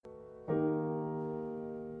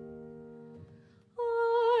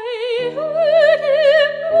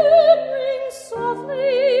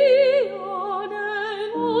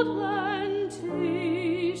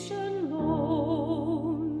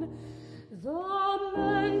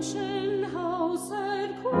ancient house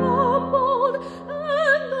had crumbled,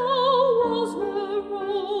 and the walls were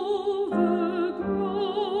overgrown.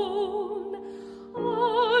 A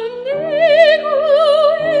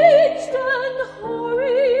negro aged and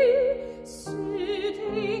hoary,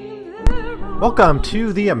 sitting there. Welcome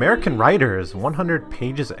to the American Writers 100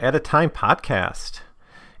 Pages at a Time podcast.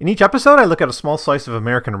 In each episode, I look at a small slice of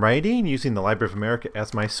American writing using the Library of America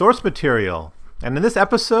as my source material. And in this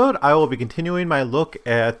episode, I will be continuing my look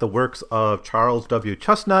at the works of Charles W.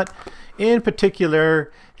 Chesnutt, in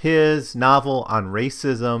particular his novel on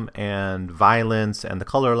racism and violence and the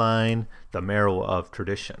color line, The Marrow of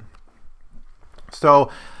Tradition. So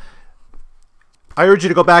I urge you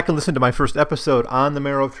to go back and listen to my first episode on The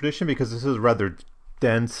Marrow of Tradition because this is a rather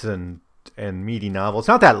dense and meaty novel. It's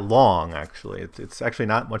not that long, actually. It's actually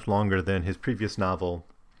not much longer than his previous novel,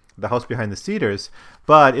 The House Behind the Cedars,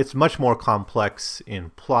 but it's much more complex in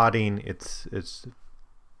plotting. There's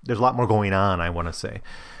a lot more going on, I want to say.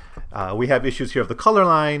 We have issues here of the color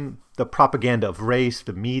line, the propaganda of race,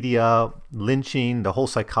 the media, lynching, the whole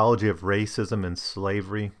psychology of racism and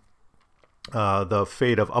slavery, the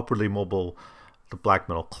fate of upwardly mobile, the black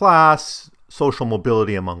middle class, social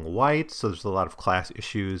mobility among whites. So there's a lot of class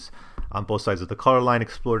issues on both sides of the color line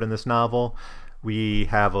explored in this novel. We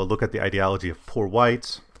have a look at the ideology of poor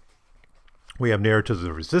whites. We have narratives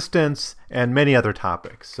of resistance and many other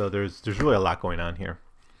topics. So there's really a lot going on here.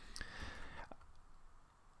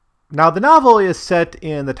 Now, the novel is set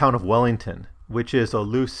in the town of Wellington, which is a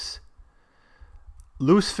loose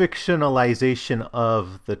fictionalization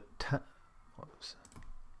of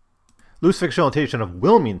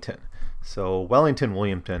Wilmington. So Wellington,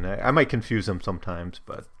 Williamton. I might confuse them sometimes,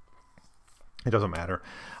 but it doesn't matter.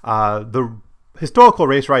 The historical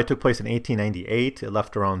race riot took place in 1898. It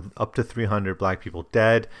left around up to 300 black people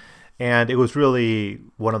dead. And it was really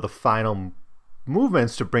one of the final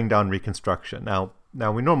movements to bring down Reconstruction. Now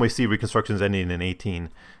we normally see Reconstructions ending in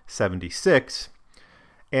 1876.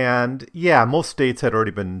 And yeah, most states had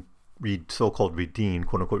already been so-called redeemed,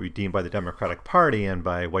 quote-unquote redeemed by the Democratic Party and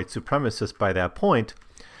by white supremacists by that point.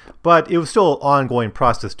 But it was still an ongoing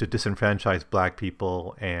process to disenfranchise black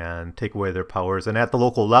people and take away their powers. And at the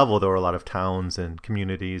local level, there were a lot of towns and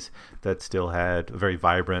communities that still had a very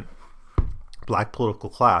vibrant black political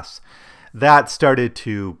class. That started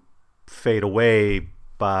to fade away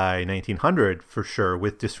by 1900, for sure,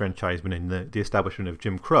 with disfranchisement and the establishment of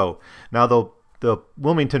Jim Crow. Now, the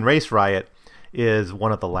Wilmington race riot is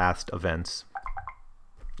one of the last events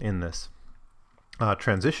in this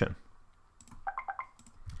transition.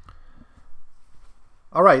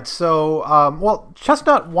 All right, so,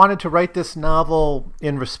 Chesnutt wanted to write this novel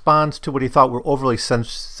in response to what he thought were overly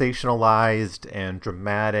sensationalized and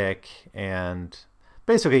dramatic and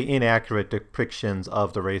basically inaccurate depictions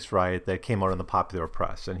of the race riot that came out in the popular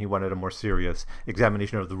press. And he wanted a more serious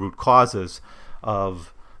examination of the root causes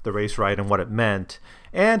of the race riot and what it meant,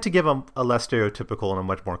 and to give a less stereotypical and a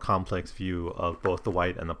much more complex view of both the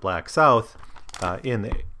white and the black South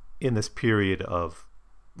in this period of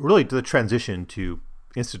really the transition to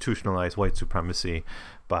institutionalized white supremacy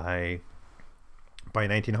by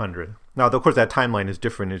 1900. Now, of course, that timeline is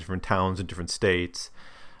different in different towns and different states,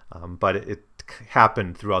 but it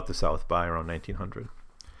happened throughout the South by around 1900.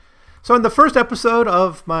 So in the first episode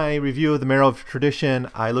of my review of The Marrow of Tradition,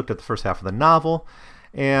 I looked at the first half of the novel,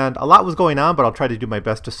 and a lot was going on, but I'll try to do my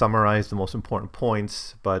best to summarize the most important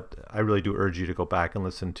points. But I really do urge you to go back and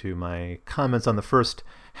listen to my comments on the first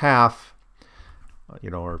half, But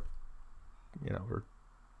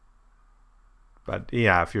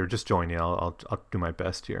yeah, if you're just joining, I'll do my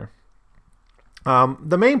best here.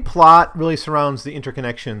 The main plot really surrounds the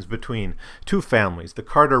interconnections between two families, the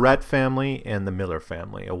Carteret family and the Miller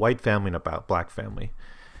family, a white family and a black family.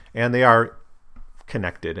 And they are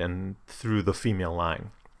connected and through the female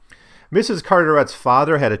line. Mrs. Carteret's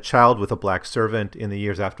father had a child with a black servant in the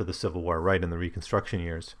years after the Civil War, right in the Reconstruction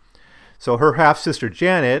years. So her half-sister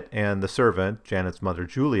Janet and the servant, Janet's mother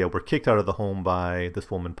Julia, were kicked out of the home by this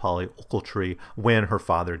woman, Polly Ochiltree, when her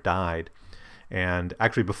father died. And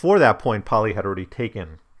actually, before that point, Polly had already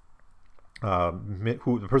taken the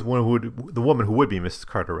woman who would be Mrs.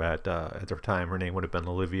 Carteret at the time. Her name would have been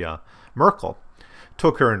Olivia Merkel.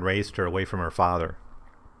 Took her and raised her away from her father.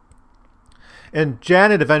 And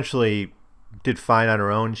Janet eventually did fine on her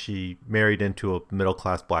own. She married into a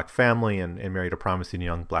middle-class black family and married a promising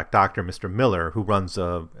young black doctor, Mr. Miller, who runs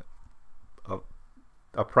a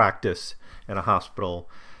practice and a hospital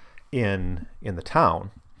in the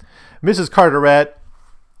town. Mrs. Carteret,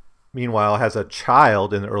 meanwhile, has a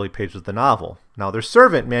child in the early pages of the novel. Now, their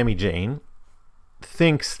servant, Mammy Jane,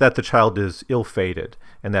 thinks that the child is ill-fated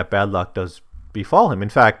and that bad luck does befall him. In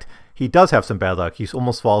fact, he does have some bad luck. He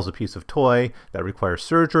almost falls a piece of toy that requires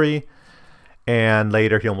surgery, and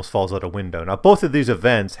later he almost falls out a window. Now, both of these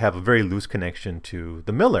events have a very loose connection to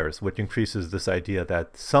the Millers, which increases this idea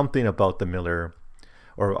that something about the Miller,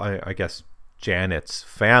 or I guess Janet's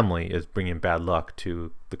family, is bringing bad luck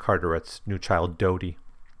to the Carteret's new child. Dodie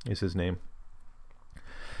is his name.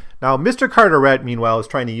 Now, Mr. Carteret, meanwhile, is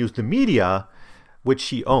trying to use the media, which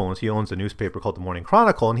he owns. He owns a newspaper called the Morning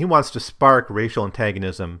Chronicle, and he wants to spark racial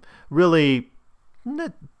antagonism, really,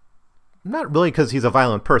 not really because he's a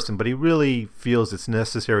violent person, but he really feels it's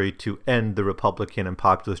necessary to end the Republican and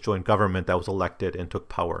populist joint government that was elected and took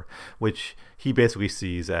power, which he basically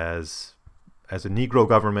sees as a Negro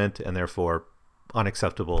government and therefore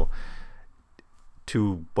unacceptable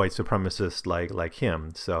to white supremacists like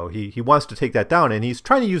him. So he wants to take that down, and he's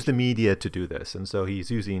trying to use the media to do this. And so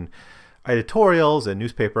he's using editorials and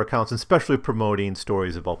newspaper accounts, and especially promoting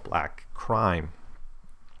stories about black crime.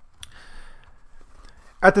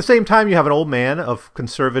 At the same time, you have an old man of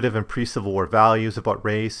conservative and pre-Civil War values about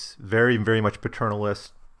race, very, very much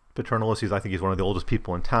paternalist. I think he's one of the oldest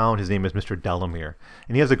people in town. His name is Mr. Delamere.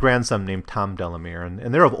 And he has a grandson named Tom Delamere.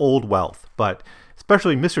 And they're of old wealth, but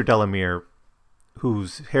especially Mr. Delamere,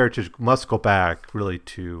 whose heritage must go back really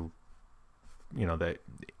to, the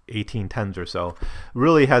 1810s or so,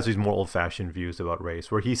 really has these more old-fashioned views about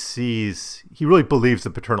race, where he really believes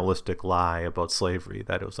the paternalistic lie about slavery,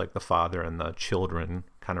 that it was like the father and the children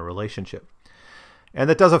kind of relationship. And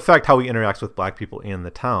that does affect how he interacts with black people in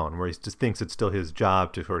the town, where he just thinks it's still his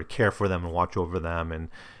job to sort of care for them and watch over them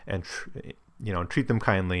and treat them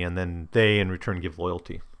kindly, and then they in return give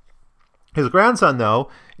loyalty. His grandson, though,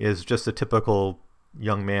 is just a typical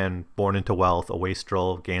young man born into wealth, a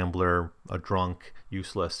wastrel, gambler, a drunk,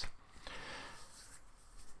 useless.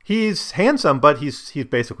 He's handsome, but he's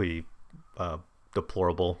basically a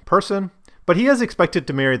deplorable person. But he is expected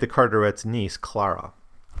to marry the Carteret's niece, Clara.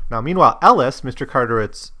 Now, meanwhile, Ellis, Mr.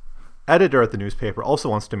 Carteret's editor at the newspaper, also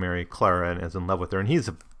wants to marry Clara and is in love with her, and he's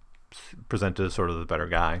presented as sort of the better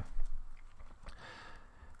guy.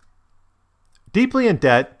 Deeply in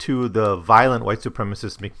debt to the violent white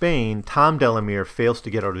supremacist McBain, Tom Delamere fails to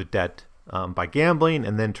get out of debt by gambling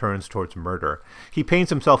and then turns towards murder. He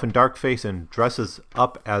paints himself in darkface and dresses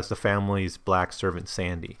up as the family's black servant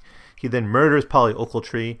Sandy. He then murders Polly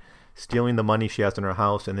Ochiltree, stealing the money she has in her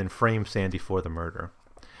house, and then frames Sandy for the murder.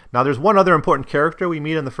 Now, there's one other important character we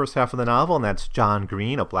meet in the first half of the novel, and that's John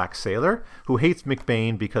Green, a black sailor, who hates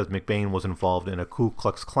McBain because McBain was involved in a Ku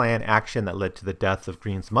Klux Klan action that led to the death of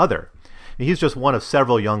Green's mother. And he's just one of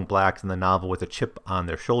several young blacks in the novel with a chip on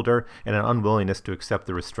their shoulder and an unwillingness to accept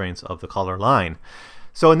the restraints of the color line.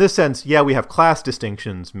 So in this sense, yeah, we have class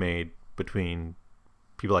distinctions made between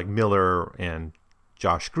people like Miller and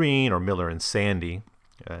Josh Green, or Miller and Sandy.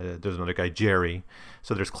 There's another guy, Jerry.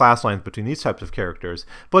 So there's class lines between these types of characters.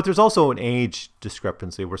 But there's also an age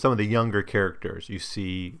discrepancy where some of the younger characters you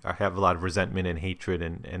see have a lot of resentment and hatred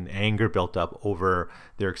and anger built up over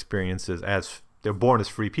their experiences as they're born as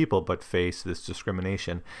free people but face this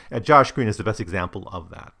discrimination. And Josh Green is the best example of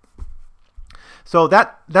that. So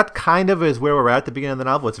that kind of is where we're at the beginning of the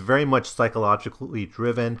novel. It's very much psychologically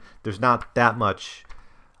driven. There's not that much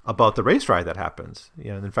about the race riot that happens.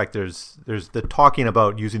 In fact, there's the talking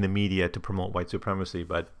about using the media to promote white supremacy,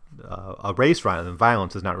 but a race riot and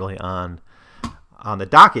violence is not really on the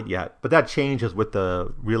docket yet. But that changes with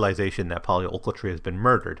the realization that Polly Ochiltree has been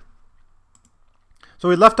murdered. So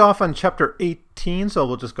we left off on chapter 18, so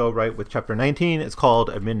we'll just go right with chapter 19. It's called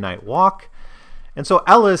A Midnight Walk. And so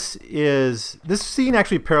Ellis this scene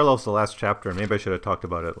actually parallels the last chapter, and maybe I should have talked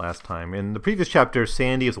about it last time. In the previous chapter,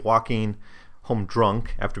 Sandy is walking home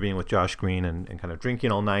drunk after being with Josh Green and kind of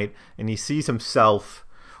drinking all night, and he sees himself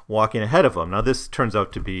walking ahead of him. Now this turns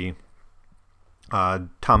out to be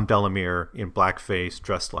Tom Delamere in blackface,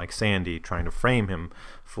 dressed like Sandy, trying to frame him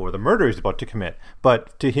for the murder he's about to commit.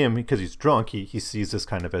 But to him, because he's drunk, he sees this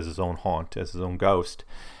kind of as his own haunt, as his own ghost.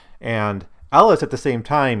 And Ellis, at the same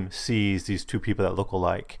time, sees these two people that look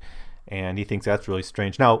alike, and he thinks that's really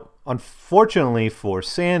strange. Now, unfortunately for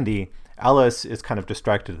Sandy, Ellis is kind of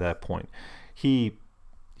distracted at that point. He's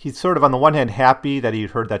sort of, on the one hand, happy that he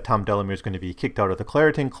heard that Tom Delamere is going to be kicked out of the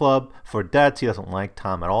Claritin Club for debts. He doesn't like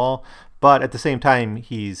Tom at all. But at the same time,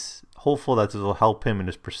 he's hopeful that this will help him in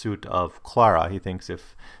his pursuit of Clara. He thinks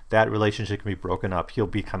if that relationship can be broken up, he'll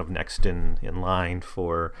be kind of next in line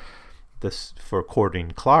for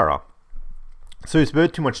courting Clara. So he's a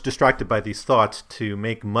bit too much distracted by these thoughts to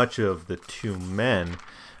make much of the two men.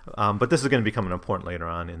 But this is going to become important later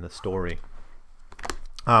on in the story.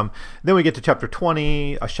 Then we get to chapter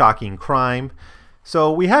 20, A Shocking Crime.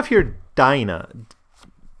 So we have here Dinah.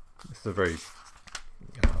 This is a very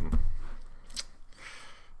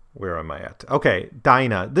Where am I at? Okay,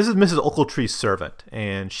 Dinah. This is Mrs. Ochiltree's servant,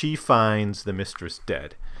 and she finds the mistress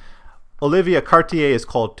dead. Olivia Cartier is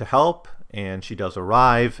called to help, and she does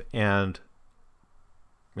arrive, and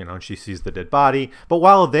she sees the dead body. But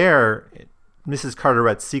while there, Mrs.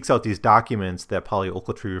 Carteret seeks out these documents that Polly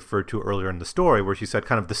Ochiltree referred to earlier in the story, where she said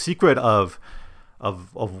kind of the secret of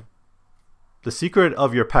the secret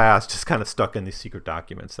of your past is kind of stuck in these secret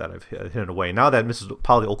documents that I've hidden away. Now that Mrs.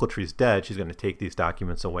 Polly Ochiltree is dead, she's going to take these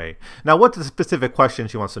documents away. Now, what's the specific question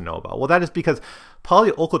she wants to know about? Well, that is because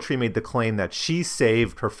Polly Ochiltree made the claim that she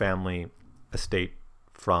saved her family estate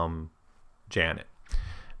from Janet.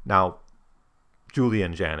 Now,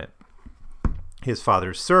 Julian Janet, his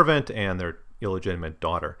father's servant and their illegitimate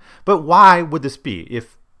daughter. But why would this be?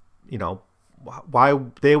 If, why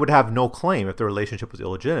they would have no claim if the relationship was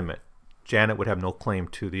illegitimate? Janet would have no claim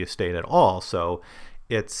to the estate at all. So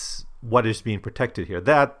it's what is being protected here.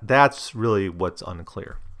 That's really what's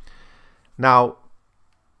unclear. Now,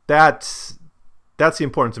 that's the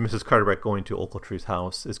importance of Mrs. Carteret going to Ochiltree's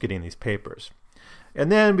house, is getting these papers.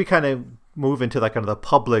 And then we kind of move into kind of the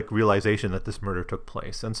public realization that this murder took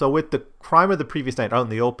place. And so with the crime of the previous night out in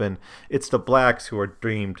the open, it's the blacks who are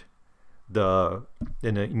deemed the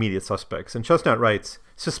immediate suspects. And Chestnut writes,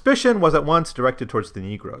 suspicion was at once directed towards the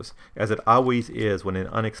Negroes, as it always is when an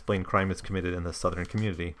unexplained crime is committed in the Southern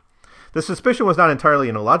community. The suspicion was not entirely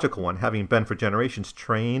an illogical one, having been for generations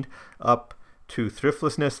trained up to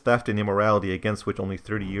thriftlessness, theft, and immorality against which only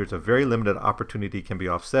 30 years of very limited opportunity can be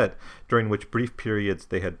offset, during which brief periods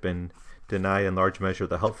they had been denied in large measure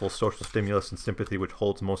the helpful social stimulus and sympathy which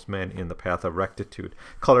holds most men in the path of rectitude.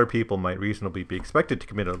 Colored people might reasonably be expected to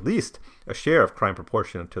commit at least a share of crime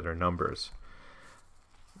proportionate to their numbers.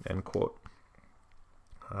 End quote.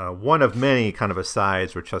 One of many kind of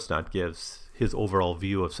asides where Chestnut gives his overall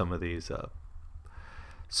view of some of these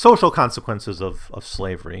social consequences of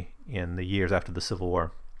slavery in the years after the Civil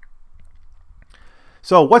War.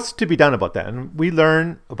 So what's to be done about that? And we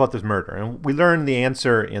learn about this murder, and we learn the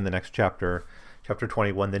answer in the next chapter, chapter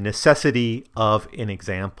 21, the necessity of an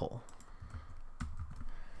example.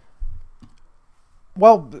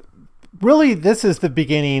 Well, really, this is the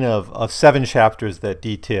beginning of 7 chapters that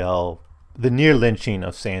detail the near lynching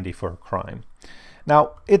of Sandy for a crime.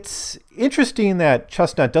 Now, it's interesting that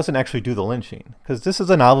Chestnut doesn't actually do the lynching, because this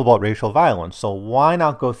is a novel about racial violence, so why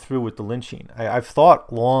not go through with the lynching? I've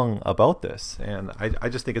thought long about this, and I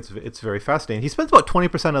just think it's very fascinating. He spends about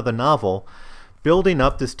 20% of the novel building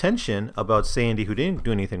up this tension about Sandy, who didn't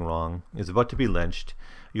do anything wrong, is about to be lynched.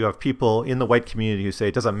 You have people in the white community who say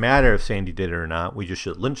it doesn't matter if Sandy did it or not, we just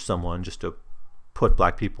should lynch someone just to put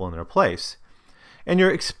black people in their place. And you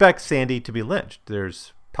expect Sandy to be lynched.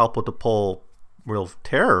 There's palpable real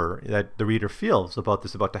terror that the reader feels about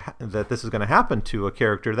this, that this is going to happen to a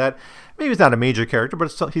character that maybe is not a major character,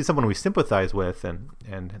 but he's someone we sympathize with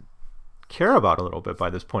and care about a little bit by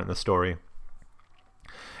this point in the story.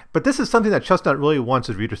 But this is something that Chestnut really wants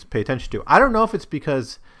his readers to pay attention to. I don't know if it's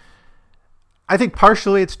because, I think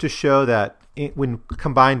partially it's to show that when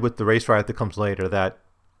combined with the race riot that comes later, that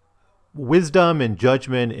wisdom and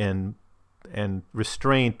judgment and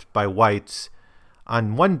restraint by whites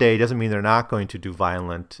on one day doesn't mean they're not going to do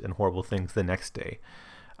violent and horrible things the next day.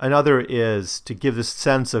 Another is to give this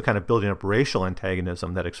sense of kind of building up racial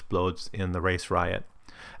antagonism that explodes in the race riot.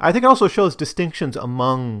 I think it also shows distinctions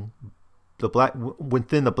among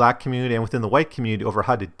within the black community and within the white community over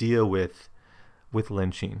how to deal with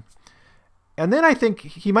lynching. And then I think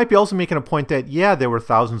he might be also making a point that, yeah, there were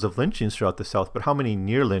thousands of lynchings throughout the South, but how many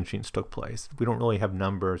near lynchings took place? We don't really have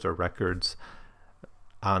numbers or records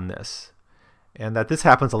on this. And that this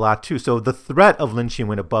happens a lot too. So the threat of lynching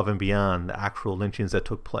went above and beyond the actual lynchings that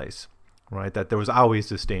took place, right? That there was always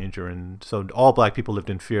this danger. And so all black people lived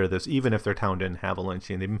in fear of this, even if their town didn't have a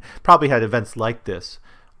lynching. They probably had events like this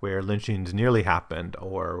where lynchings nearly happened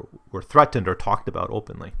or were threatened or talked about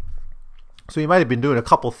openly. So he might have been doing a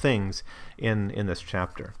couple things in this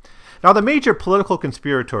chapter. Now, the major political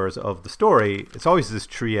conspirators of the story, it's always this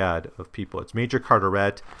triad of people. It's Major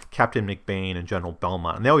Carteret, Captain McBain, and General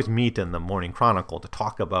Belmont. And they always meet in the Morning Chronicle to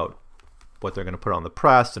talk about what they're going to put on the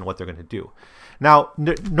press and what they're going to do. Now,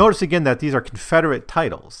 notice again that these are Confederate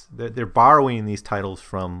titles. They're borrowing these titles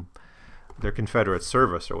from their Confederate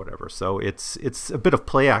service or whatever. So it's a bit of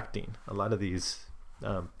play acting. A lot of these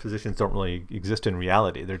positions don't really exist in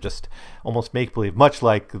reality. They're just almost make-believe, much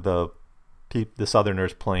like the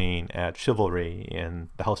Southerners playing at Chivalry in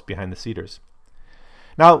The House Behind the Cedars.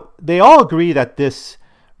 Now, they all agree that this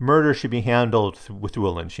murder should be handled through a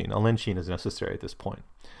lynching. A lynching is necessary at this point.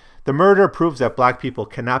 The murder proves that black people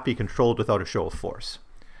cannot be controlled without a show of force.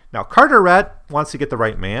 Now, Carteret wants to get the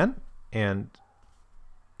right man, and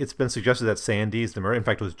it's been suggested that Sandy's the murderer. In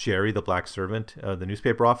fact, it was Jerry, the black servant of the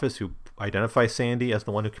newspaper office, who identifies Sandy as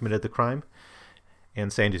the one who committed the crime.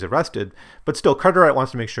 And Sandy's arrested. But still, Carteret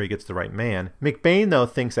wants to make sure he gets the right man. McBain, though,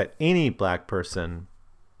 thinks that any black person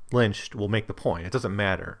lynched will make the point. It doesn't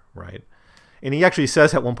matter, right? And he actually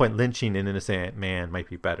says at one point, lynching an innocent man might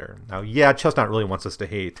be better. Now, yeah, Chestnut really wants us to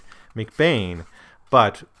hate McBain,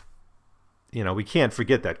 but, we can't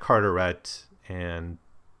forget that Carteret and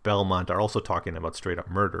Belmont are also talking about straight up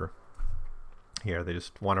murder here. They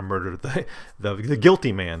just want to murder the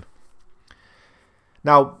guilty man.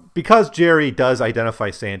 Now, because Jerry does identify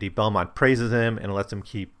Sandy, Belmont praises him and lets him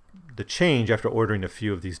keep the change after ordering a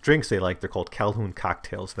few of these drinks they like. They're called Calhoun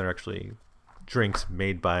cocktails. They're actually drinks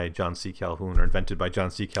made by John C. Calhoun or invented by John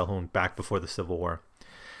C. Calhoun back before the Civil War.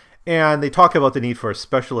 And they talk about the need for a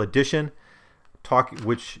special edition,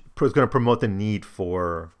 which is going to promote the need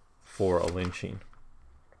for a lynching.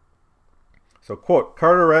 So, quote,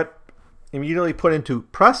 Carteret immediately put into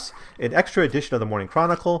press an extra edition of the Morning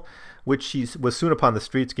Chronicle, which was soon upon the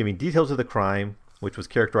streets giving details of the crime, which was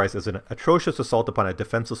characterized as an atrocious assault upon a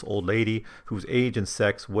defenseless old lady whose age and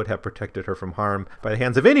sex would have protected her from harm by the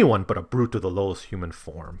hands of anyone but a brute of the lowest human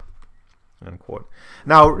form. Unquote.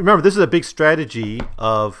 Now, remember, this is a big strategy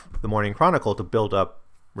of the Morning Chronicle to build up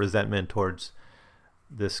resentment towards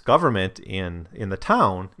this government in the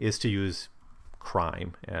town, is to use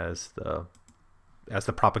crime as the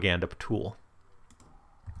propaganda tool.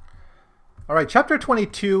 All right, chapter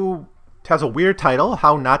 22 has a weird title,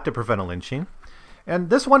 How Not to Prevent a Lynching. And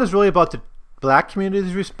this one is really about the black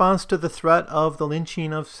community's response to the threat of the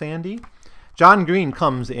lynching of Sandy. John Green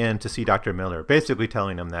comes in to see Dr. Miller, basically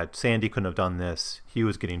telling him that Sandy couldn't have done this. He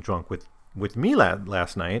was getting drunk with me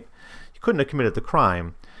last night. He couldn't have committed the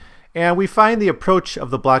crime. And we find the approach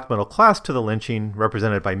of the black middle class to the lynching,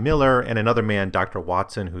 represented by Miller and another man, Dr.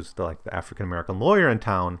 Watson, who's the African-American lawyer in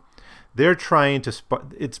town. They're trying to,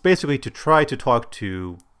 it's basically to try to talk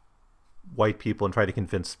to white people and try to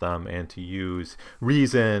convince them and to use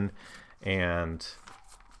reason and,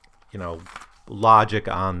 logic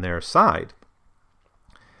on their side.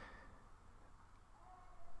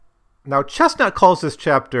 Now, Chestnut calls this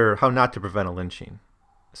chapter How Not to Prevent a Lynching.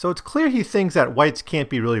 So it's clear he thinks that whites can't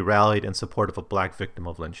be really rallied in support of a black victim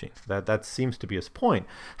of lynching. That seems to be his point.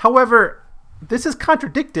 However, this is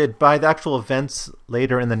contradicted by the actual events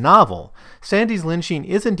later in the novel. Sandy's lynching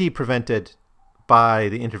is indeed prevented by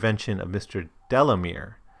the intervention of Mr.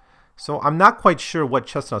 Delamere. So I'm not quite sure what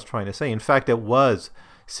Chestnut's trying to say. In fact, it was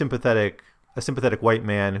a sympathetic white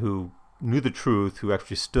man who knew the truth, who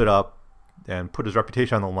actually stood up and put his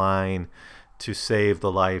reputation on the line to save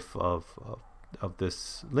the life of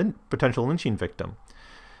this potential lynching victim.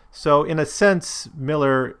 So in a sense,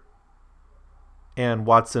 Miller and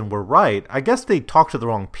Watson were right. I guess they talked to the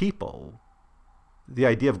wrong people. The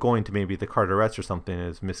idea of going to maybe the Carterets or something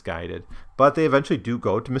is misguided. But they eventually do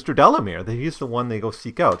go to Mr. Delamere. He's the one they go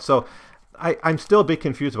seek out. So I'm still a bit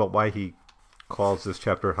confused about why he calls this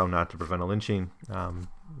chapter How Not to Prevent a Lynching.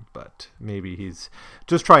 But maybe he's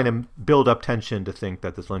just trying to build up tension to think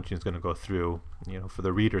that this lynching is going to go through, for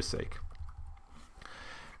the reader's sake.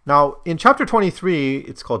 Now, in chapter 23,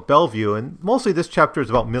 it's called Bellevue, and mostly this chapter is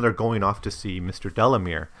about Miller going off to see Mr.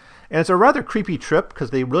 Delamere. And it's a rather creepy trip because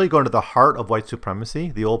they really go into the heart of white supremacy,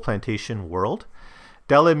 the old plantation world.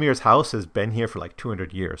 Delamere's house has been here for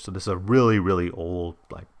 200 years, so this is a really, really old,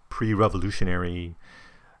 pre-revolutionary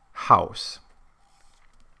house.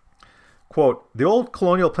 Quote, the old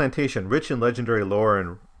colonial plantation, rich in legendary lore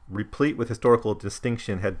and replete with historical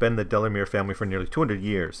distinction, had been the Delamere family for nearly 200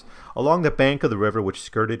 years. Along the bank of the river which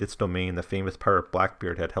skirted its domain, the famous pirate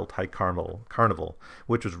Blackbeard had held high carnival,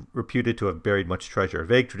 which was reputed to have buried much treasure,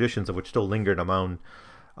 vague traditions of which still lingered among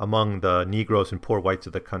the Negroes and poor whites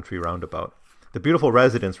of the country roundabout. The beautiful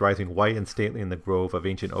residence, rising white and stately in the grove of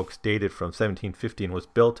ancient oaks, dated from 1750 and was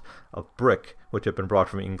built of brick which had been brought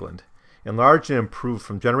from England. Enlarged and improved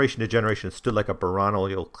from generation to generation, it stood like a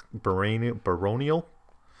baronial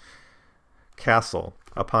castle,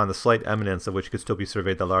 upon the slight eminence of which could still be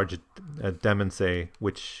surveyed the large demesne,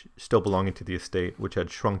 which still belonging to the estate, which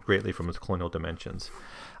had shrunk greatly from its colonial dimensions.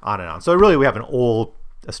 On and on. So really we have an old,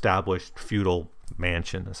 established, feudal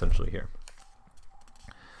mansion, essentially, here.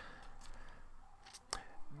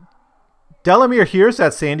 Delamere hears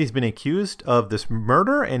that Sandy's been accused of this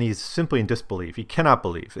murder, and he's simply in disbelief. He cannot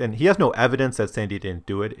believe. And he has no evidence that Sandy didn't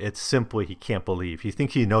do it. It's simply he can't believe. He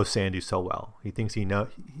thinks he knows Sandy so well. He thinks he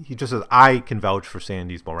just says, I can vouch for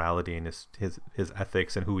Sandy's morality and his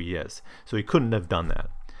ethics and who he is. So he couldn't have done that.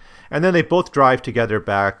 And then they both drive together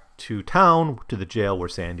back to town, to the jail where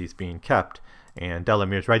Sandy's being kept. And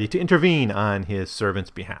Delamere's ready to intervene on his servant's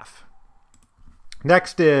behalf.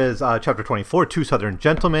 Next is chapter 24, Two Southern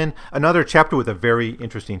Gentlemen, another chapter with a very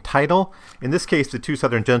interesting title. In this case, the two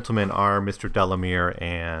Southern gentlemen are Mr. Delamere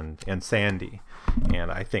and Sandy.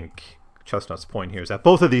 And I think Chestnut's point here is that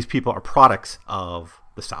both of these people are products of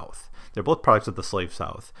the South. They're both products of the slave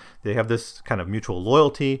South. They have this kind of mutual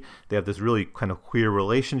loyalty. They have this really kind of queer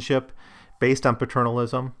relationship based on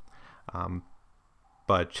paternalism.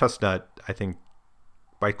 But Chestnut, I think,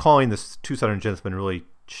 by calling this Two Southern Gentlemen, really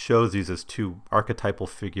shows these as two archetypal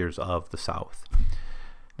figures of the South.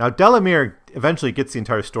 Now, Delamere eventually gets the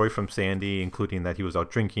entire story from Sandy, including that he was out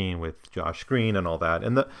drinking with Josh Green and all that.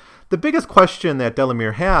 And the biggest question that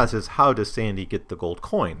Delamere has is, how does Sandy get the gold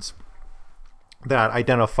coins that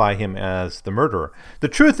identify him as the murderer? The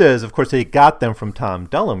truth is, of course, they got them from Tom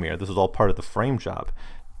Delamere. This was all part of the frame job.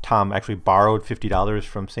 Tom actually borrowed $50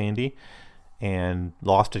 from Sandy and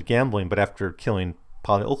lost it gambling, but after killing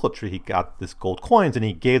Polly Ochiltree, he got this gold coins, and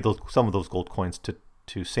he gave some of those gold coins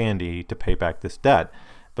to Sandy to pay back this debt.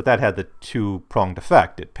 But that had the two-pronged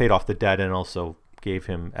effect. It paid off the debt and also gave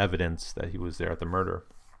him evidence that he was there at the murder.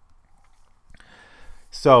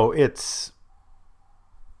 So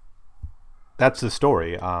that's the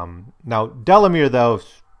story. Now, Delamere, though,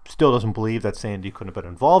 still doesn't believe that Sandy couldn't have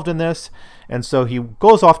been involved in this, and so he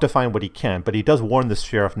goes off to find what he can, but he does warn the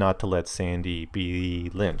sheriff not to let Sandy be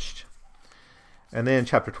lynched. And then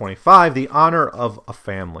chapter 25, The Honor of a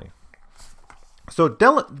Family. So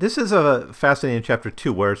this is a fascinating chapter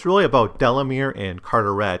 2, where it's really about Delamere and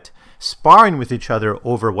Carteret sparring with each other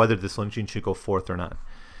over whether this lynching should go forth or not.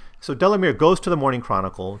 So Delamere goes to the Morning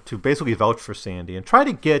Chronicle to basically vouch for Sandy and try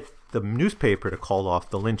to get the newspaper to call off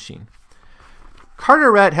the lynching.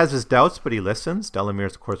 Carteret has his doubts, but he listens. Delamere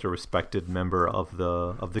is, of course, a respected member of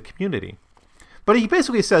the community. But he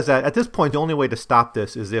basically says that at this point, the only way to stop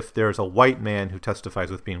this is if there's a white man who testifies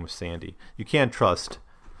with being with Sandy. You can't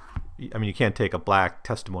take a black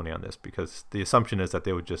testimony on this, because the assumption is that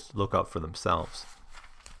they would just look out for themselves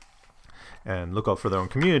and look out for their own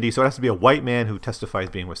community. So it has to be a white man who testifies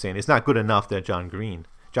being with Sandy. It's not good enough that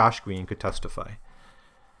Josh Green could testify.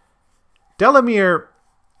 Delamere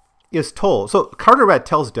is told, so Carteret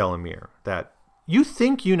tells Delamere that you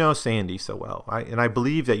think you know Sandy so well, and I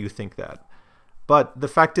believe that you think that. But the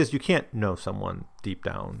fact is, you can't know someone deep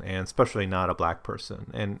down, and especially not a black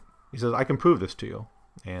person. And he says, I can prove this to you.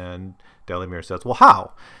 And Delamere says, well,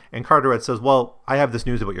 how? And Carteret says, well, I have this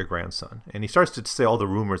news about your grandson. And he starts to say all the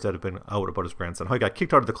rumors that have been out about his grandson, how he got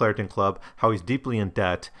kicked out of the Clairton Club, how he's deeply in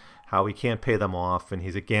debt, how he can't pay them off, and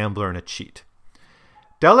he's a gambler and a cheat.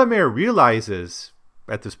 Delamere realizes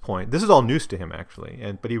at this point, this is all news to him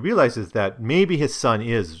actually, but he realizes that maybe his son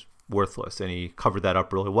is worthless, and he covered that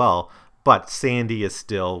up really well. But Sandy is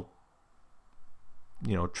still,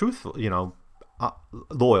 truthful,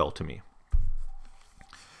 loyal to me.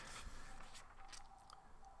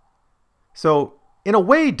 So in a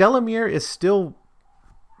way, Delamere has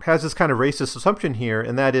this kind of racist assumption here,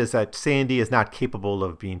 and that is that Sandy is not capable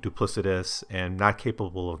of being duplicitous and not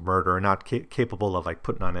capable of murder, not capable of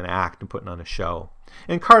putting on an act and putting on a show.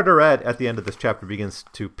 And Carteret, at the end of this chapter, begins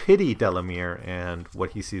to pity Delamere and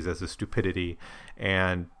what he sees as his stupidity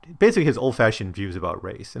and basically his old-fashioned views about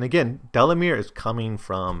race. And again, Delamere is coming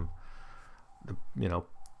from,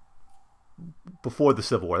 before the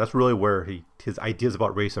Civil War. That's really where his ideas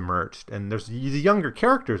about race emerged. And there's the younger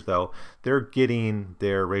characters, though, they're getting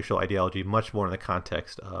their racial ideology much more in the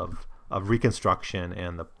context of Reconstruction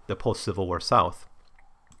and the post-Civil War South.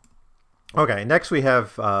 Okay, next we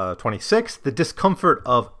have 26, The Discomfort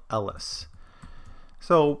of Ellis.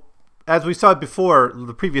 So, as we saw before,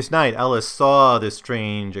 the previous night, Ellis saw this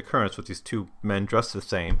strange occurrence with these two men dressed the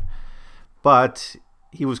same, but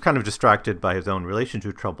he was kind of distracted by his own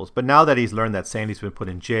relationship troubles. But now that he's learned that Sandy's been put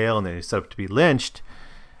in jail and that he's set up to be lynched,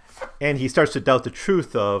 and he starts to doubt the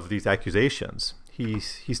truth of these accusations, he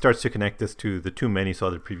starts to connect this to the two men he saw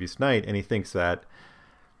the previous night, and he thinks that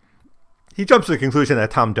he jumps to the conclusion that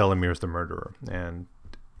Tom Delamere is the murderer. And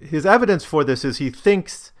his evidence for this is he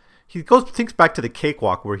thinks back to the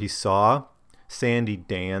cakewalk where he saw Sandy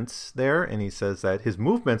dance there, and he says that his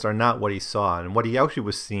movements are not what he saw, and what he actually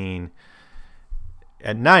was seeing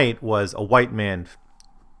at night was a white man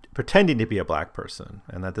pretending to be a black person,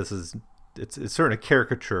 and that it's certain a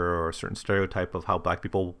caricature or a certain stereotype of how black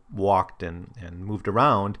people walked and moved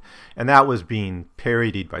around, and that was being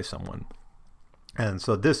parodied by someone. And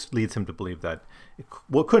so this leads him to believe that it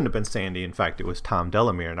couldn't have been Sandy. In fact, it was Tom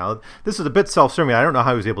Delamere. Now, this is a bit self-serving. I don't know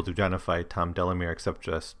how he was able to identify Tom Delamere except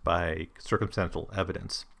just by circumstantial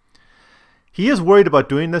evidence. He is worried about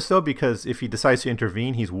doing this, though, because if he decides to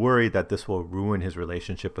intervene, he's worried that this will ruin his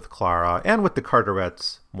relationship with Clara and with the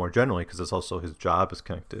Carterets more generally, because it's also his job is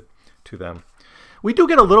connected to them. We do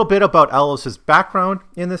get a little bit about Ellis's background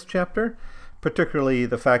in this chapter, particularly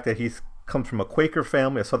the fact that he comes from a Quaker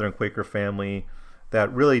family, a Southern Quaker family,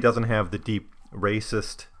 that really doesn't have the deep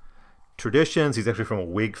racist traditions. He's actually from a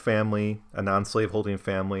Whig family, a non-slaveholding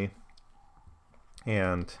family.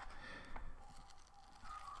 And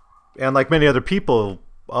like many other people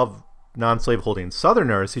of non-slaveholding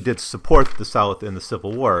Southerners, he did support the South in the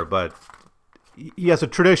Civil War, but he has a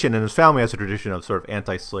tradition, and his family has a tradition of sort of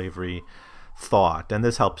anti-slavery thought, and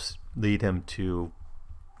this helps lead him to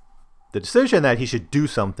the decision that he should do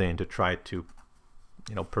something to try to,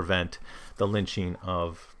 prevent the lynching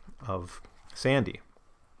of Sandy.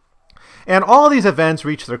 And all these events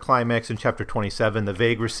reach their climax in chapter 27, the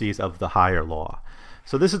vagrancies of the higher law.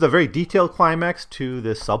 So this is a very detailed climax to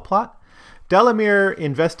this subplot. Delamere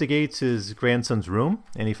investigates his grandson's room,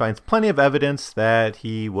 and he finds plenty of evidence that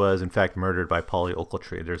he was, in fact, murdered by Polly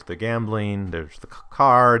Ochiltree. There's the gambling, there's the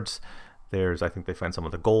cards, I think they find some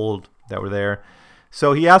of the gold that were there.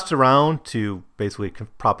 So he asks around to basically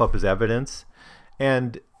prop up his evidence,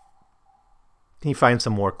 and he finds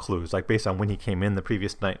some more clues, like based on when he came in the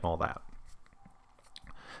previous night and all that.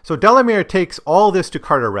 So Delamere takes all this to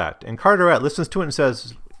Carteret, and Carteret listens to it and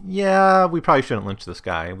says, yeah, we probably shouldn't lynch this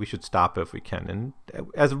guy. We should stop it if we can. And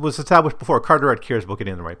as was established before, Carteret cares about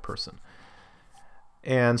getting the right person.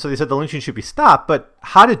 And so they said the lynching should be stopped, but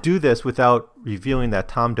how to do this without revealing that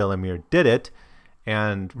Tom Delamere did it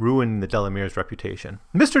and ruin the Delamere's reputation.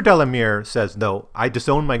 Mr. Delamere says, no, I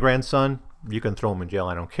disown my grandson. You can throw him in jail.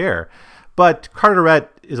 I don't care. But Carteret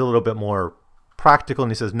is a little bit more practical,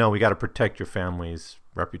 and he says, no, we got to protect your family's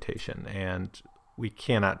reputation, and we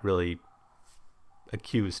cannot really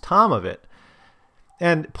accuse Tom of it.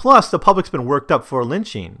 And plus, the public's been worked up for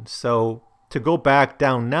lynching, so to go back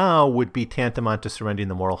down now would be tantamount to surrendering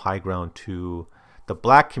the moral high ground to the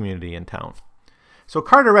black community in town. So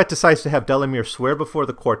Carteret decides to have Delamere swear before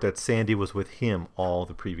the court that Sandy was with him all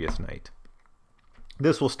the previous night.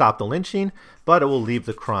 This will stop the lynching, but it will leave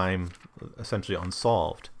the crime essentially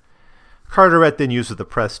unsolved. Carteret then uses the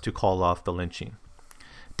press to call off the lynching.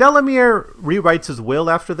 Delamere rewrites his will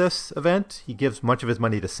after this event. He gives much of his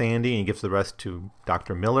money to Sandy, and he gives the rest to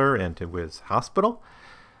Dr. Miller and to his hospital.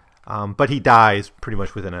 But he dies pretty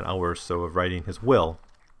much within an hour or so of writing his will.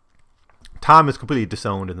 Tom is completely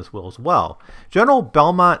disowned in this will as well. General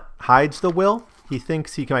Belmont hides the will. He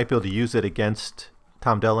thinks he might be able to use it against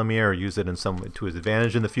Tom Delamere or use it in some way to his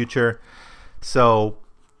advantage in the future. So,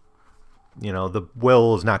 the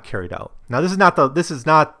will is not carried out. Now, this is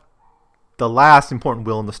not the last important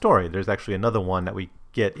will in the story. There's actually another one that we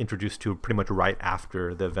get introduced to pretty much right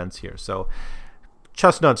after the events here. So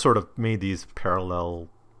Chestnut sort of made these parallel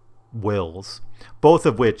wills, both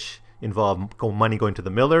of which involve money going to the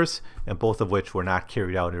Millers, and both of which were not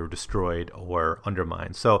carried out or destroyed or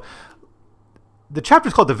undermined. So the chapter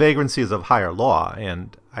is called The Vagrancies of Higher Law,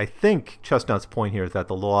 and I think Chestnut's point here is that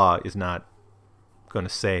the law is not going to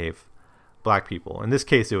save black people. In this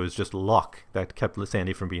case, it was just luck that kept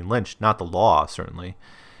Sandy from being lynched, not the law, certainly.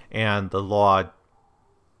 And the law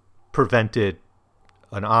prevented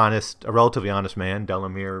a relatively honest man,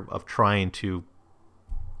 Delamere, of trying to,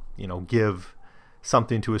 give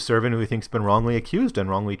something to a servant who he thinks has been wrongly accused and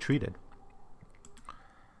wrongly treated.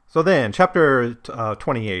 So then, chapter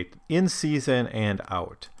 28, In Season and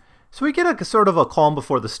Out. So we get a sort of a calm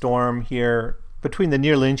before the storm here between the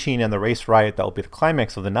near lynching and the race riot that will be the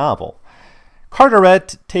climax of the novel.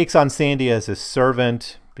 Carteret takes on Sandy as his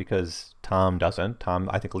servant because Tom doesn't. Tom,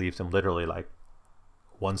 I think, leaves him literally like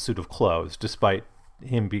one suit of clothes, despite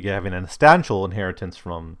him having an substantial inheritance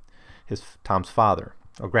from Tom's father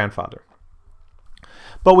or grandfather.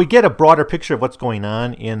 But we get a broader picture of what's going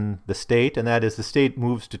on in the state, and that is the state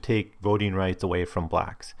moves to take voting rights away from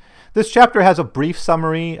blacks. This chapter has a brief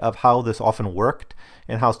summary of how this often worked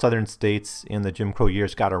and how southern states in the Jim Crow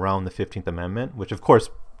years got around the 15th Amendment, which, of course,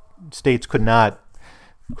 states could not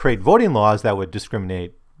create voting laws that would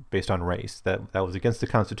discriminate based on race. That was against the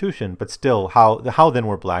Constitution, but still, how then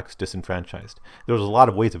were blacks disenfranchised? There was a lot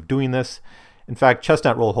of ways of doing this. In fact,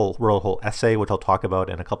 Chestnut wrote a whole essay, which I'll talk about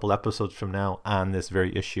in a couple episodes from now, on this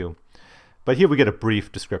very issue. But here we get a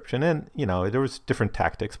brief description, and there was different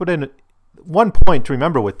tactics. But one point to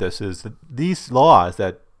remember with this is that these laws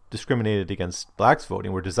that discriminated against blacks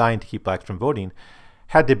voting, were designed to keep blacks from voting,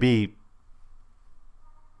 had to be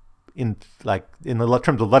in the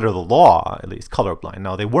terms of letter of the law, at least, colorblind.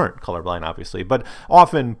 Now, they weren't colorblind, obviously, but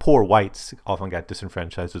often poor whites often got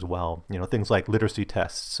disenfranchised as well. Things like literacy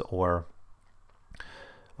tests or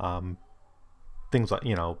things like,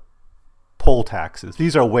 poll taxes.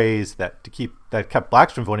 These are ways that kept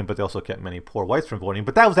blacks from voting, but they also kept many poor whites from voting.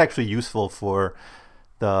 But that was actually useful for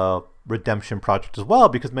the Redemption Project as well,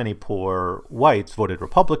 because many poor whites voted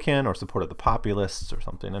Republican or supported the populists or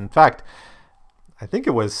something. In fact, I think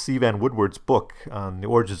it was C. Vann Woodward's book on the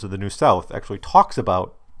origins of the New South actually talks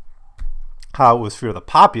about how it was fear of the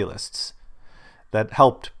populists that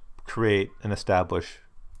helped create and establish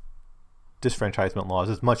disfranchisement laws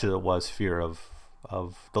as much as it was fear of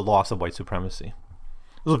the loss of white supremacy.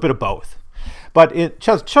 It was a bit of both. But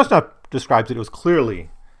Chestnut describes it was clearly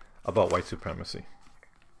about white supremacy.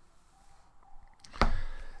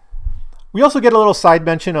 We also get a little side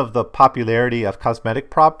mention of the popularity of cosmetic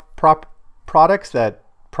products that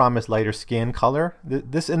promise lighter skin color.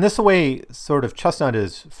 This way, sort of Chestnut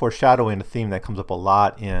is foreshadowing a theme that comes up a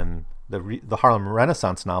lot in the Harlem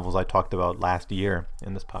Renaissance novels I talked about last year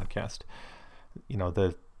in this podcast. You know,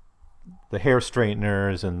 the hair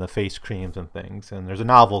straighteners and the face creams and things. And there's a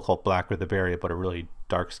novel called Blacker the Berry about a really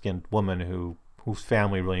dark-skinned woman whose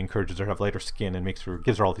family really encourages her to have lighter skin and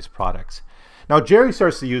gives her all these products. Now, Jerry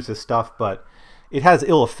starts to use this stuff, but it has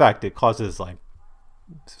ill effect. It causes like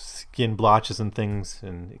skin blotches and things,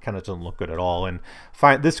 and it kind of doesn't look good at all. And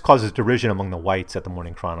this causes derision among the whites at the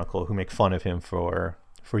Morning Chronicle, who make fun of him for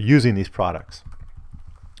using these products.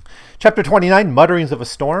 Chapter 29, Mutterings of a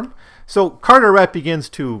Storm. So Carteret begins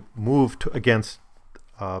to move against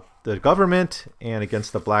the government and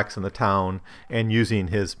against the blacks in the town, and using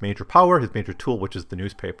his major power, his major tool, which is the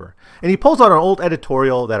newspaper. And he pulls out an old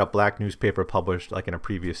editorial that a black newspaper published like in a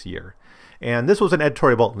previous year. And this was an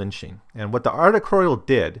editorial about lynching. And what the editorial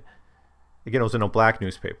did, again, it was in a black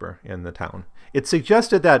newspaper in the town, it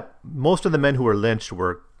suggested that most of the men who were lynched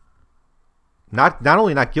were not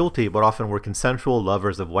only not guilty, but often were consensual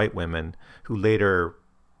lovers of white women who later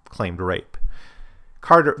claimed rape.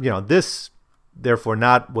 This therefore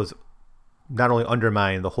not only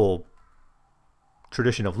undermined the whole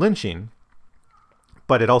tradition of lynching,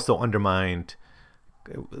 but it also undermined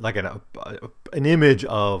like an image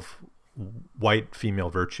of white female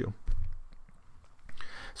virtue.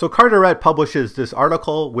 So Carteret publishes this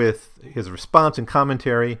article with his response and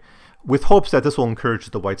commentary, with hopes that this will encourage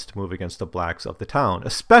the whites to move against the blacks of the town,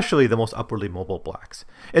 especially the most upwardly mobile blacks.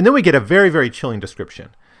 And then we get a very, very chilling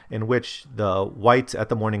description in which the whites at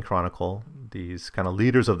the Morning Chronicle, these kind of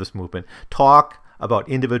leaders of this movement, talk about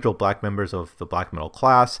individual black members of the black middle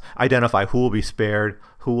class, identify who will be spared,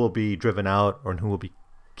 who will be driven out, or who will be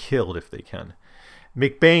killed if they can.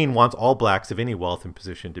 McBain wants all blacks of any wealth and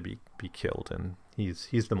position to be killed, and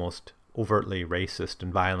he's the most overtly racist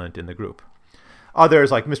and violent in the group.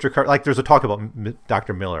 Others, like Mr. Carter, there's a talk about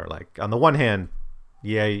Dr. Miller. Like, on the one hand,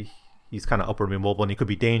 yeah, he's kind of upwardly mobile and he could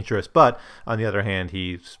be dangerous, but on the other hand,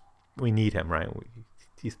 we need him, right?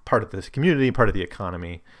 He's part of this community, part of the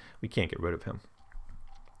economy. We can't get rid of him.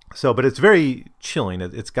 So, but it's very chilling.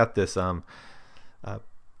 It's got this, the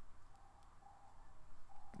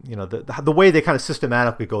way they kind of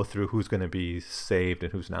systematically go through who's going to be saved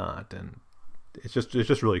and who's not, and it's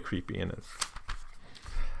just really creepy in it.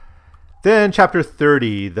 Then chapter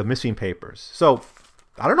 30, the missing papers. So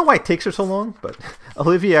I don't know why it takes her so long, but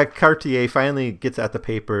Olivia Cartier finally gets at the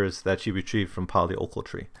papers that she retrieved from Polly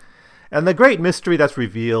Ochiltree. And the great mystery that's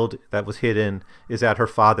revealed, that was hidden, is that her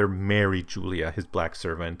father married Julia, his black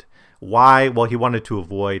servant. Why? Well, he wanted to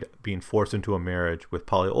avoid being forced into a marriage with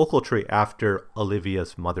Polly Ochiltree after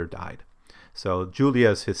Olivia's mother died. So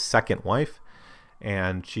Julia's his second wife,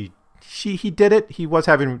 and he did it. He was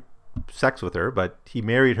having sex with her, but he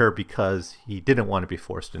married her because he didn't want to be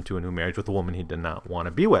forced into a new marriage with a woman he did not want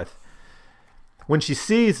to be with. When she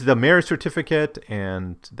sees the marriage certificate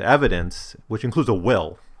and the evidence, which includes a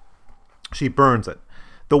will, she burns it.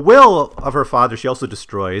 The will of her father she also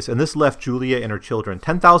destroys, and this left Julia and her children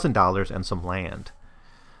 $10,000 and some land.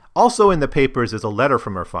 Also in the papers is a letter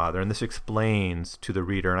from her father, and this explains to the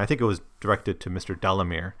reader, and I think it was directed to Mr.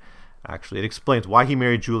 Delamere, actually. It explains why he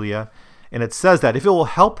married Julia, and it says that if it will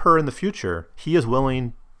help her in the future, he is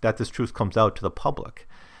willing that this truth comes out to the public.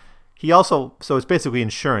 So it's basically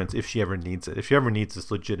insurance if she ever needs it. If she ever needs this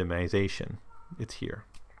legitimization, it's here.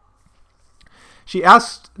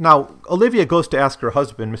 Now Olivia goes to ask her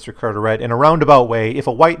husband, Mr. Carteret, in a roundabout way, if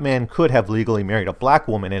a white man could have legally married a black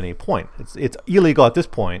woman at any point. It's illegal at this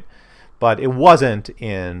point, but it wasn't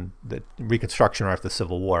in the Reconstruction or after the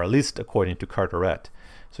Civil War, at least according to Carteret.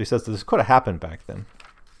 So he says this could have happened back then.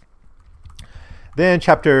 Then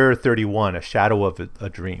chapter 31, A Shadow of a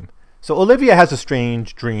Dream. So Olivia has a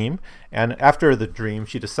strange dream, and after the dream,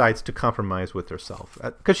 she decides to compromise with herself.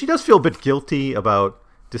 Because she does feel a bit guilty about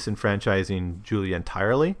disenfranchising Julia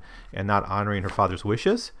entirely and not honoring her father's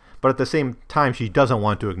wishes. But at the same time, she doesn't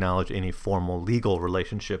want to acknowledge any formal legal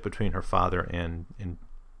relationship between her father and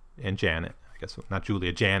Janet. I guess not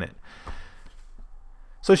Julia, Janet.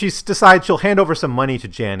 So she decides she'll hand over some money to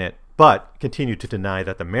Janet, but continue to deny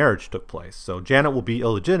that the marriage took place. So Janet will be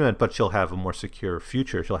illegitimate, but she'll have a more secure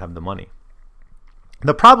future. She'll have the money.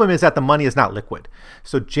 The problem is that the money is not liquid.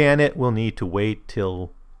 So Janet will need to wait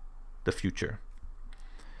till the future.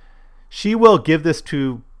 She will give this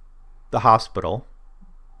to the hospital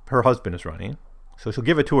her husband is running. So she'll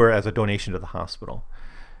give it to her as a donation to the hospital.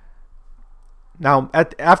 Now,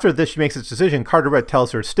 after this, she makes this decision. Carteret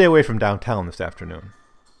tells her, stay away from downtown this afternoon.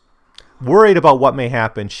 Worried about what may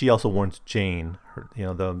happen, she also warns Jane,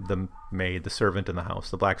 the maid, the servant in the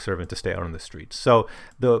house, the black servant, to stay out on the streets. So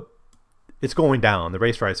it's going down. The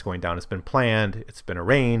race riot's going down. It's been planned. It's been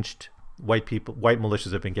arranged. White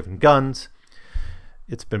militias have been given guns.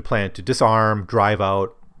 It's been planned to disarm, drive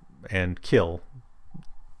out, and kill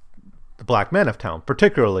the black men of town,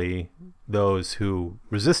 particularly those who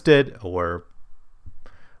resisted or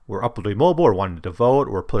were upwardly mobile or wanted to vote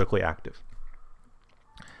or were politically active.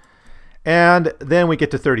 And then we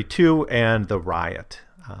get to 32 and the riot.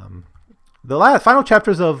 The final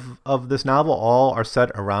chapters of this novel all are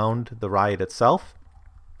set around the riot itself.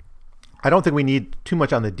 I don't think we need too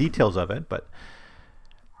much on the details of it, but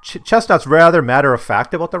Chestnut's rather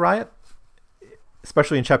matter-of-fact about the riot,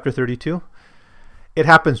 especially in chapter 32. It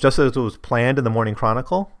happens just as it was planned in the Morning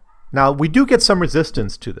Chronicle. Now, we do get some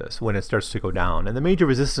resistance to this when it starts to go down. And the major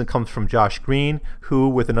resistance comes from Josh Green, who,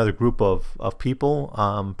 with another group of people,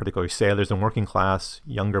 particularly sailors and working class,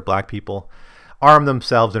 younger black people, arm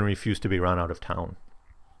themselves and refuse to be run out of town.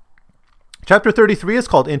 Chapter 33 is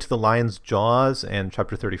called Into the Lion's Jaws, and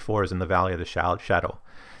chapter 34 is In the Valley of the Shadow.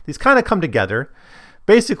 These kind of come together.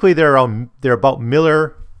 Basically, they're about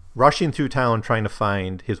Miller rushing through town trying to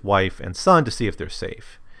find his wife and son to see if they're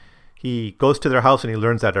safe. He goes to their house and he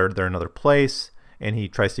learns that they're another place, and he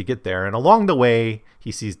tries to get there. And along the way,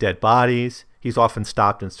 he sees dead bodies. He's often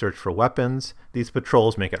stopped and searched for weapons. These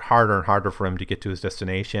patrols make it harder and harder for him to get to his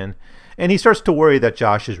destination. And he starts to worry that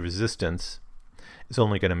Josh's resistance is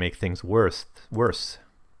only going to make things worse. The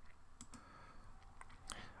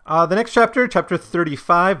next chapter, chapter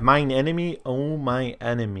 35, Mine Enemy, Oh My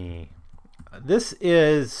Enemy. This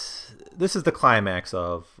is the climax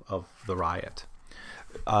of the riot.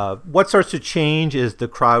 What starts to change is the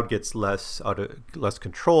crowd gets less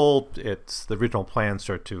controlled. The original plans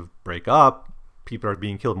start to break up. People are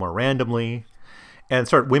being killed more randomly, and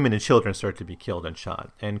women and children start to be killed and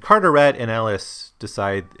shot. And Carteret and Ellis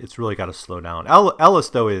decide it's really got to slow down. Ellis,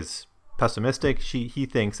 though, is pessimistic. He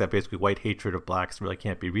thinks that basically white hatred of blacks really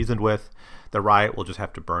can't be reasoned with. The riot will just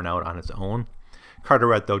have to burn out on its own.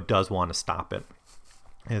 Carteret, though, does want to stop it,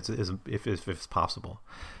 if it's possible.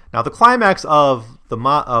 Now, the climax of the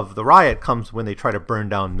riot comes when they try to burn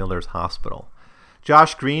down Miller's hospital.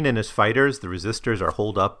 Josh Green and his fighters, the resistors, are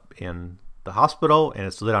holed up in the hospital, and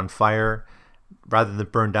it's lit on fire. Rather than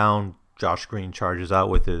burn down, Josh Green charges out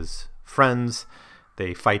with his friends.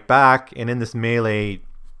 They fight back, and in this melee,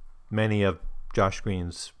 many of Josh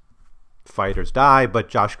Green's fighters die, but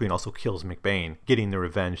Josh Green also kills McBain, getting the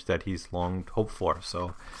revenge that he's long hoped for.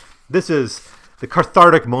 So this is the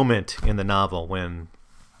cathartic moment in the novel when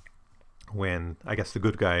I guess the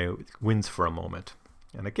good guy wins for a moment.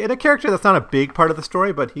 And a character that's not a big part of the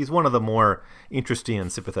story, but he's one of the more interesting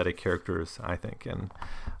and sympathetic characters, I think. And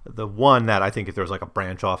the one that I think if there was like a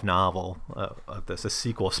branch-off novel, a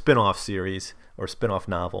sequel, spin-off series or spin-off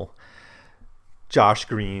novel, Josh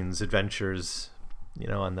Green's adventures,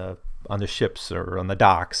 on the ships or on the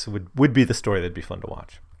docks would be the story that'd be fun to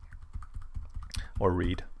watch or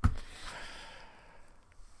read.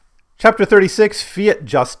 Chapter 36, Fiat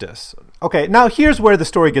Justice. Okay, now here's where the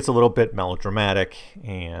story gets a little bit melodramatic,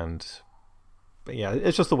 but yeah,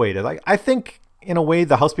 it's just the way it is. I think, in a way,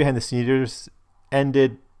 The House Behind the Cedars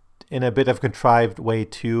ended in a bit of a contrived way,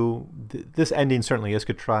 too. This ending certainly is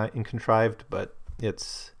contrived, but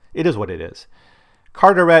it is what it is.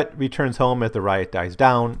 Carteret returns home as the riot dies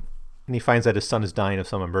down, and he finds that his son is dying of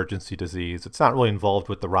some emergency disease. It's not really involved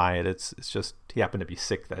with the riot. It's just he happened to be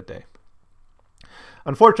sick that day.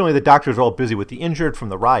 Unfortunately, the doctors are all busy with the injured from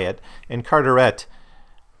the riot, and Carteret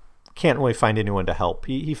can't really find anyone to help.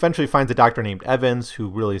 He eventually finds a doctor named Evans, who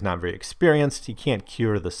really is not very experienced. He can't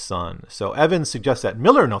cure the son. So Evans suggests that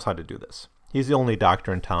Miller knows how to do this. He's the only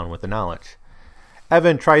doctor in town with the knowledge.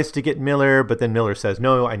 Evan tries to get Miller, but then Miller says,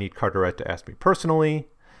 no, I need Carteret to ask me personally.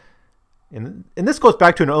 And this goes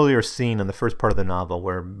back to an earlier scene in the first part of the novel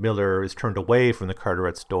where Miller is turned away from the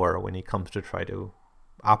Carteret's door when he comes to try to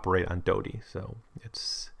operate on Dodie. So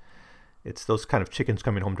it's those kind of chickens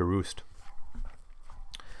coming home to roost.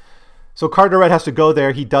 So Carteret has to go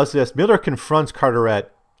there. He does this. Miller confronts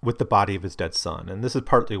Carteret with the body of his dead son. And this is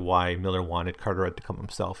partly why Miller wanted Carteret to come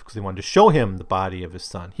himself, because he wanted to show him the body of his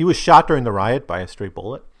son. He was shot during the riot by a stray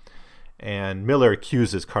bullet, and Miller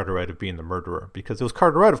accuses Carteret of being the murderer, because it was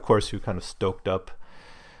Carteret, of course, who kind of stoked up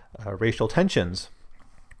racial tensions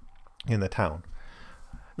in the town.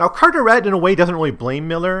 Now, Carteret, in a way, doesn't really blame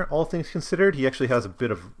Miller, all things considered. He actually has a bit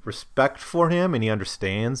of respect for him, and he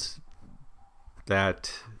understands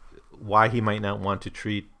that why he might not want to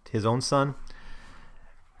treat his own son.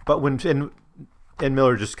 But and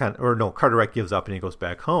Miller just Carteret gives up and he goes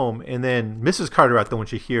back home. And then Mrs. Carteret, then when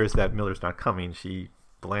she hears that Miller's not coming, she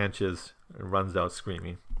blanches and runs out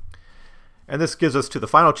screaming. And this gives us to the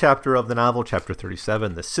final chapter of the novel, chapter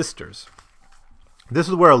 37, The Sisters. This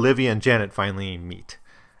is where Olivia and Janet finally meet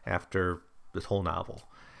after this whole novel.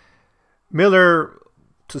 Miller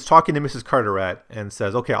is talking to Mrs. Carteret and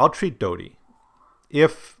says, okay, I'll treat Dodie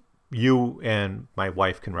if you and my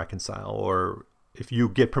wife can reconcile, or if you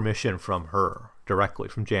get permission from her directly,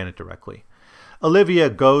 from Janet directly. Olivia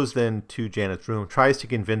goes then to Janet's room, tries to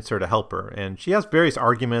convince her to help her, and she has various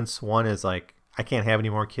arguments. One is like, I can't have any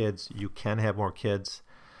more kids. You can have more kids.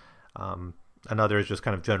 Another is just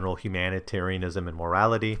kind of general humanitarianism and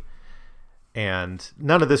morality. And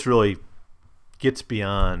none of this really gets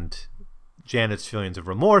beyond Janet's feelings of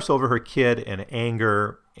remorse over her kid and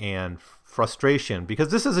anger and frustration, because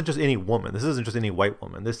this isn't just any woman. This isn't just any white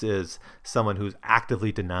woman. This is someone who's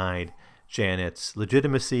actively denied Janet's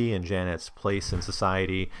legitimacy and Janet's place in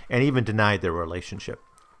society, and even denied their relationship.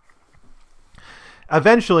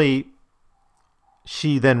 Eventually,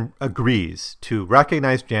 she then agrees to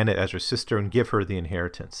recognize Janet as her sister and give her the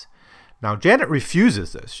inheritance. Now, Janet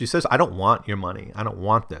refuses this. She says, I don't want your money. I don't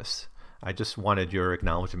want this. I just wanted your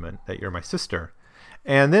acknowledgement that you're my sister.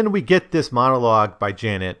 And then we get this monologue by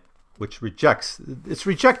Janet, which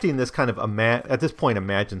rejecting this kind of, at this point,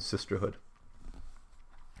 imagined sisterhood.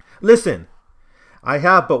 Listen, I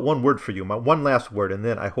have but one word for you, my one last word, and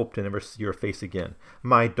then I hope to never see your face again.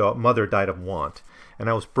 My mother died of want, and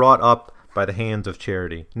I was brought up by the hands of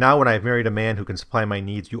charity. Now when I have married a man who can supply my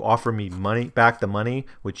needs, you offer me back the money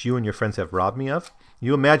which you and your friends have robbed me of?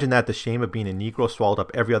 You imagine that the shame of being a Negro swallowed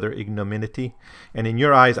up every other ignominy, and in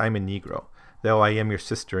your eyes I'm a Negro, though I am your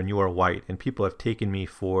sister and you are white, and people have taken me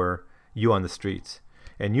for you on the streets.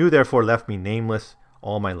 And you therefore left me nameless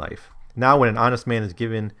all my life. Now when an honest man has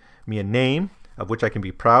given me a name of which I can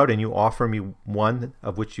be proud, and you offer me one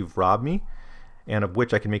of which you've robbed me, and of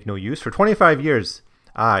which I can make no use, for 25 years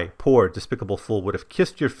I, poor, despicable fool, would have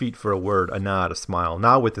kissed your feet for a word, a nod, a smile.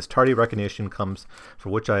 Now with this tardy recognition comes for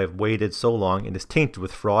which I have waited so long, and is tainted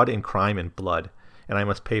with fraud and crime and blood, and I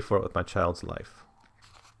must pay for it with my child's life.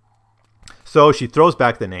 So she throws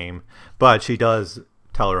back the name, but she does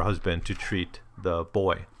tell her husband to treat the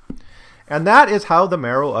boy. And that is how The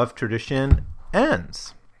Marrow of Tradition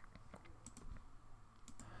ends.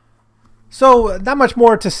 So not much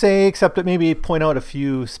more to say, except to maybe point out a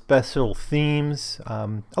few special themes.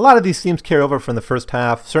 A lot of these themes carry over from the first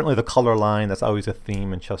half. Certainly the color line, that's always a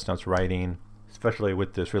theme in Chestnut's writing, especially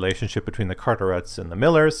with this relationship between the Carterets and the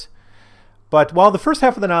Millers. But while the first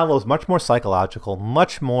half of the novel is much more psychological,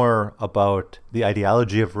 much more about the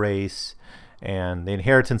ideology of race and the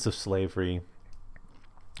inheritance of slavery,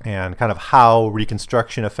 and kind of how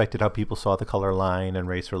Reconstruction affected how people saw the color line and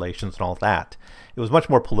race relations and all that. It was much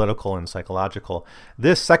more political and psychological.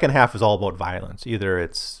 This second half is all about violence. Either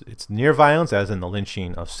it's near violence, as in the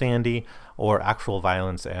lynching of Sandy, or actual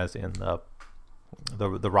violence, as in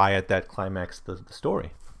the riot that climaxed the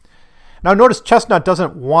story. Now notice Chestnut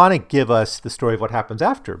doesn't want to give us the story of what happens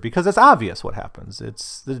after, because it's obvious what happens.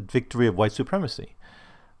 It's the victory of white supremacy.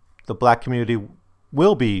 The black community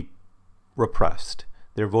will be repressed.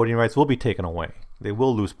 Their voting rights will be taken away. They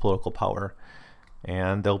will lose political power,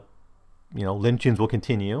 and lynchings will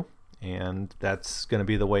continue, and that's going to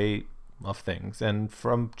be the way of things. And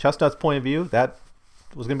from Chestnut's point of view, that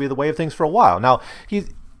was going to be the way of things for a while. Now,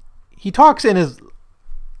 he talks in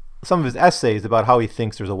some of his essays about how he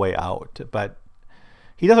thinks there's a way out, but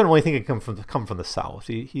he doesn't really think it come from the South.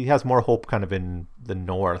 He has more hope kind of in the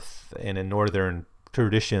North and in Northern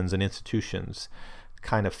traditions and institutions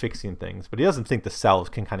kind of fixing things, but he doesn't think the South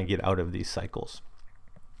can kind of get out of these cycles.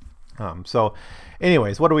 So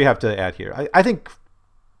anyways, what do we have to add here? I think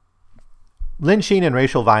lynching and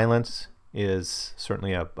racial violence is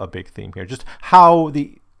certainly a big theme here. Just how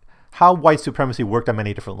white supremacy worked on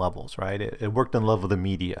many different levels, right? It worked on the level of the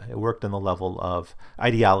media. It worked on the level of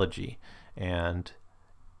ideology and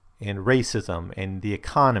racism and the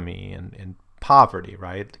economy and poverty,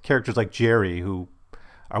 right? Characters like Jerry, who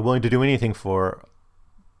are willing to do anything for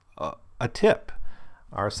a tip,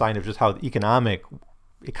 are a sign of just how economic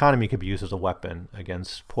economy could be used as a weapon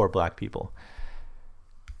against poor black people.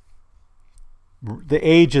 The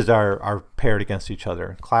ages are paired against each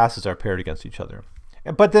other. Classes are paired against each other.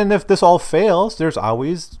 But then if this all fails, there's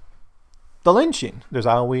always the lynching. There's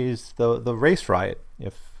always the race riot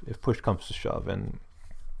if push comes to shove. And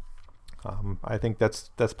I think that's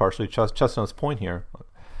partially Chestnut's point here.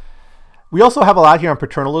 We also have a lot here on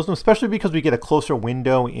paternalism, especially because we get a closer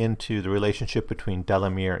window into the relationship between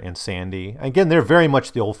Delamere and Sandy. Again, they're very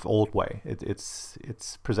much the old way.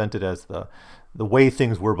 It's presented as the way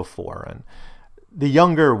things were before. And the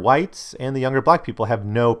younger whites and the younger black people have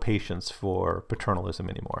no patience for paternalism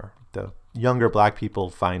anymore. The younger black people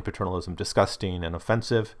find paternalism disgusting and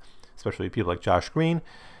offensive, especially people like Josh Green.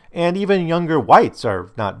 And even younger whites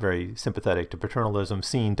are not very sympathetic to paternalism,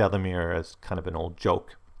 seeing Delamere as kind of an old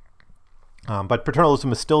joke. But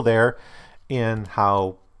paternalism is still there in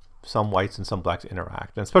how some whites and some blacks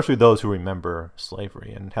interact, and especially those who remember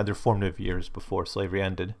slavery and had their formative years before slavery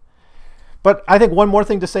ended. But I think one more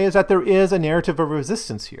thing to say is that there is a narrative of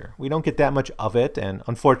resistance here. We don't get that much of it, and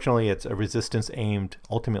unfortunately it's a resistance aimed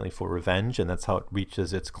ultimately for revenge, and that's how it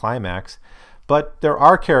reaches its climax. But there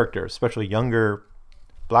are characters, especially younger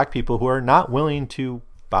black people, who are not willing to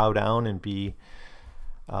bow down and be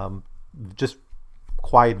just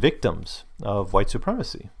quiet victims of white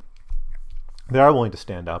supremacy. They are willing to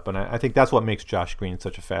stand up, and I think that's what makes Josh Green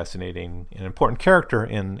such a fascinating and important character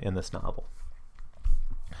in this novel.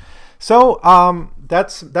 So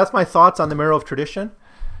that's my thoughts on the Marrow of Tradition.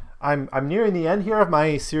 I'm nearing the end here of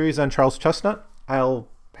my series on Charles Chestnut. I'll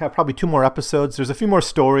have probably 2 more episodes. There's a few more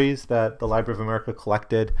stories that the Library of America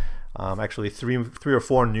collected. Actually, three or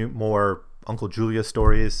four more Uncle Julius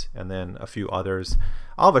stories, and then a few others.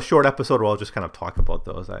 I'll have a short episode where I'll just kind of talk about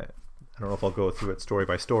those. I don't know if I'll go through it story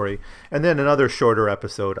by story, and then another shorter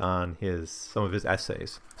episode on some of his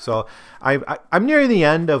essays. So I'm nearing the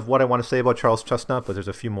end of what I want to say about Charles Chestnut, but there's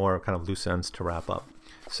a few more kind of loose ends to wrap up.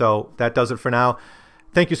 So that does it for now.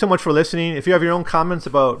 Thank you so much for listening. If you have your own comments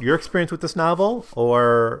about your experience with this novel,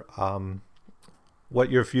 or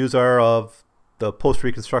what your views are of the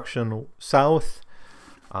post-Reconstruction South,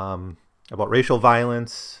 about racial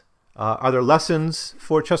violence, are there lessons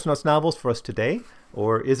for Chestnut's novels for us today?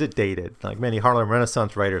 Or is it dated? Like many Harlem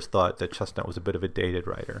Renaissance writers thought that Chestnut was a bit of a dated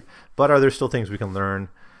writer. But are there still things we can learn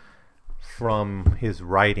from his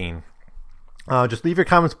writing? Just leave your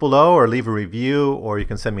comments below, or leave a review, or you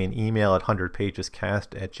can send me an email at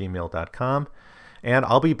 100pagescast@gmail.com. And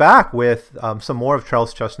I'll be back with some more of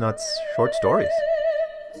Charles Chestnut's short stories.